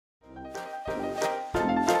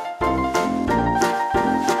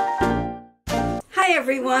Hi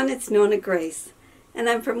everyone, it's NonnaGrace, and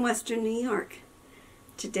I'm from Western New York.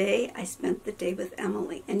 Today I spent the day with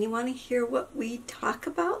Emily, and you want to hear what we talk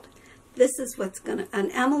about? This is what's gonna, and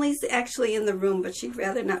Emily's actually in the room, but she'd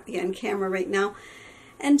rather not be on camera right now.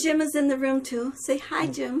 And Jim is in the room too. Say hi,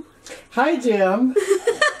 Jim. Hi, Jim.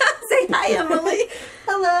 Say hi, Emily.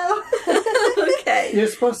 Hello. Okay. You're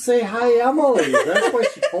supposed to say hi, Emily. That's what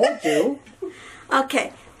she told you.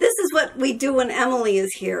 Okay. This is what we do when Emily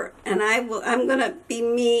is here, and I'm going to be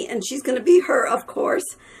me, and she's going to be her, of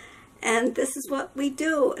course. And this is what we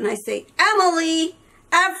do. And I say, Emily,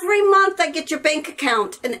 every month I get your bank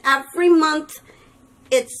account, and every month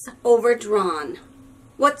it's overdrawn.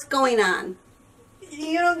 What's going on?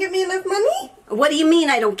 You don't give me enough money? What do you mean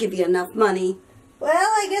I don't give you enough money? Well,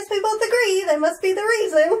 I guess we both agree that must be the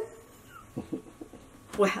reason.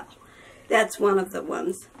 Well, that's one of the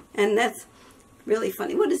ones. And that's really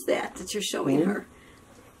funny. What is that you're showing her?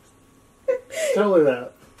 Tell her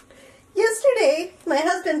that. Yesterday, my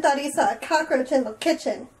husband thought he saw a cockroach in the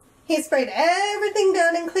kitchen. He sprayed everything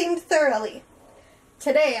down and cleaned thoroughly.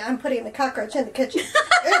 Today, I'm putting the cockroach in the kitchen.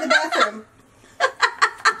 Or the bathroom.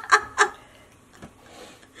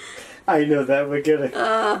 I know that would get it.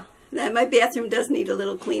 My bathroom does need a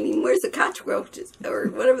little cleaning. Where's the cockroaches? Or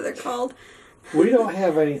whatever they're called. We don't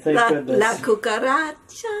have anything for this. La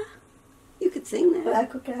cucaracha. You could sing that. La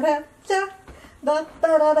cucaracha. Da, da,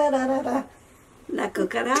 da, da, da, da. La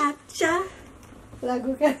cucaracha. La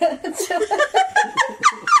cucaracha.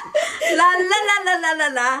 La la la la la la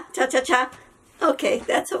la. Cha cha cha. Okay,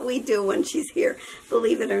 that's what we do when she's here,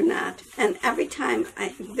 believe it or not. And every time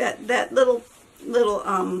that little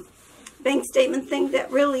bank statement thing, that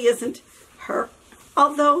really isn't her.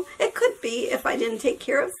 Although it could be if I didn't take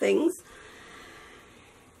care of things.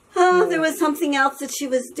 Oh, there was something else that she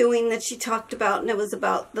was doing that she talked about, and it was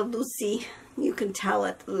about the Lucy. You can tell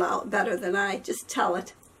it better than I. Just tell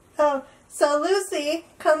it. Oh, so Lucy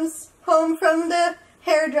comes home from the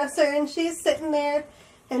hairdresser, and she's sitting there,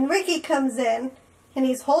 and Ricky comes in, and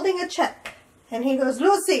he's holding a check. And he goes,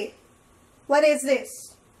 Lucy, what is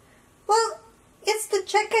this? Well, it's the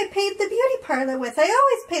check I paid the beauty parlor with. I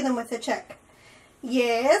always pay them with a check.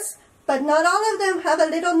 Yes, but not all of them have a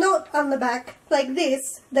little note on the back, like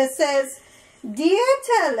this, that says, Dear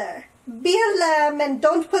Teller, be a lamb and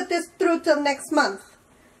don't put this through till next month.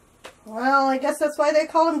 Well, I guess that's why they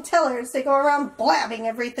call them tellers. They go around blabbing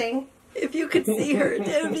everything. If you could see her,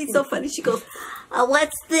 it would be so funny. She goes,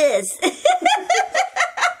 what's this?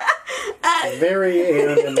 Very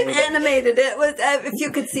animated. Animated. It was. If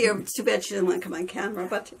you could see her, too bad she didn't want to come on camera.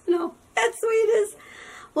 But you know, that's the way it is.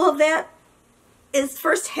 Well, that is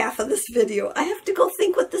first half of this video. I have to go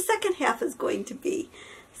think what the second half is going to be.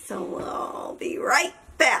 So I'll be right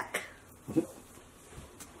back.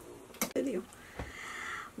 Video.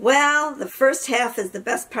 Well, the first half is the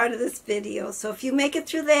best part of this video. So if you make it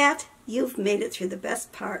through that, you've made it through the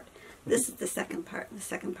best part. This is the second part. The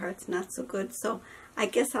second part's not so good. So I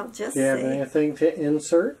guess I'll just say... Do you have anything to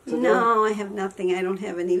insert today? No, I have nothing. I don't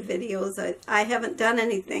have any videos. I haven't done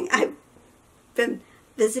anything. I've been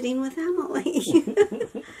visiting with Emily.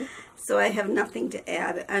 So I have nothing to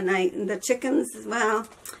add. And the chickens, well,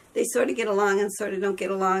 they sort of get along and sort of don't get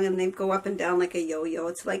along, and they go up and down like a yo-yo.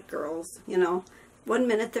 It's like girls, you know. One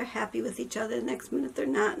minute they're happy with each other, the next minute they're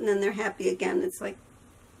not, and then they're happy again. It's like,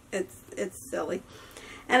 it's silly.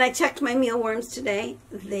 And I checked my mealworms today.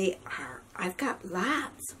 They are, I've got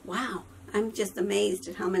lots. Wow. I'm just amazed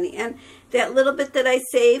at how many. And that little bit that I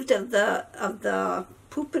saved of the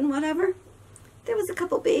poop and whatever, there was a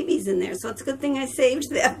couple babies in there. So it's a good thing I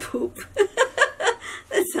saved that poop.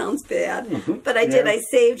 That sounds bad. But I did. I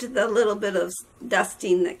saved the little bit of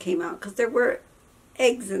dusting that came out because there were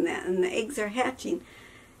eggs in that, and the eggs are hatching.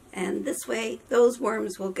 And this way, those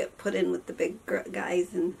worms will get put in with the big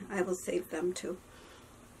guys, and I will save them too.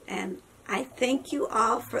 And I thank you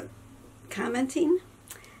all for commenting.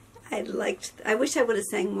 I wish I would have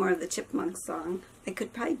sang more of the Chipmunk song. I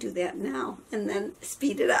could probably do that now and then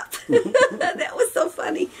speed it up. That was so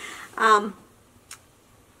funny.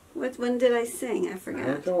 When did I sing? I forgot.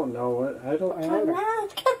 I don't know what. I don't Come know.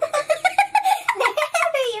 out.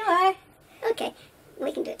 There you are. Okay,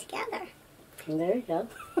 we can do it together. There you go.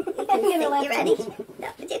 You can sing. You ready? No,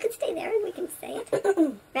 but you can stay there and we can say it.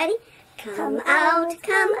 Ready? Come out,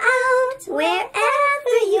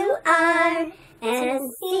 wherever you are,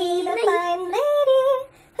 and see the fine lady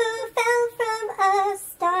who fell from a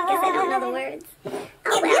star. Guess I don't know the words. Oh,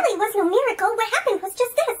 it really was no miracle. What happened was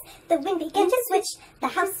just this. The wind began to switch, the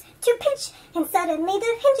house to pitch, and suddenly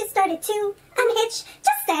the hinges started to unhitch.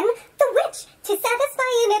 Just then, the witch, to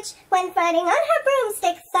satisfy an itch, went riding on her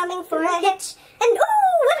broomstick, thumbing for a hitch. And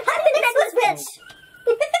ooh, what happened next was rich.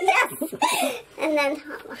 Yes. And then,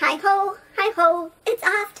 hi-ho, it's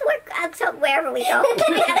off to work. So wherever we go.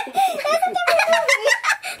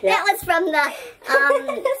 That was from the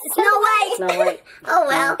Snow White. Snow White. Oh,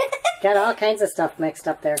 well. Got all kinds of stuff mixed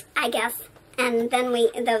up there. I guess. And then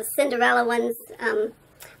those Cinderella ones,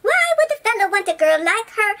 why would a fellow want a girl like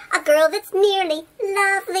her? A girl that's merely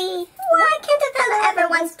lovely. Why can't a fellow ever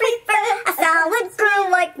once prefer a solid girl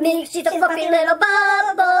like me? She's a fluffy little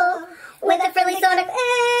bubble with a frilly sort of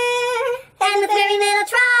air and with very little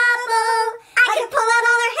trouble. I can pull out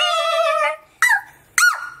all her hair.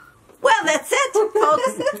 Well, that's it,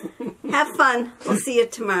 folks. Have fun. We'll see you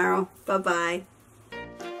tomorrow. Bye-bye.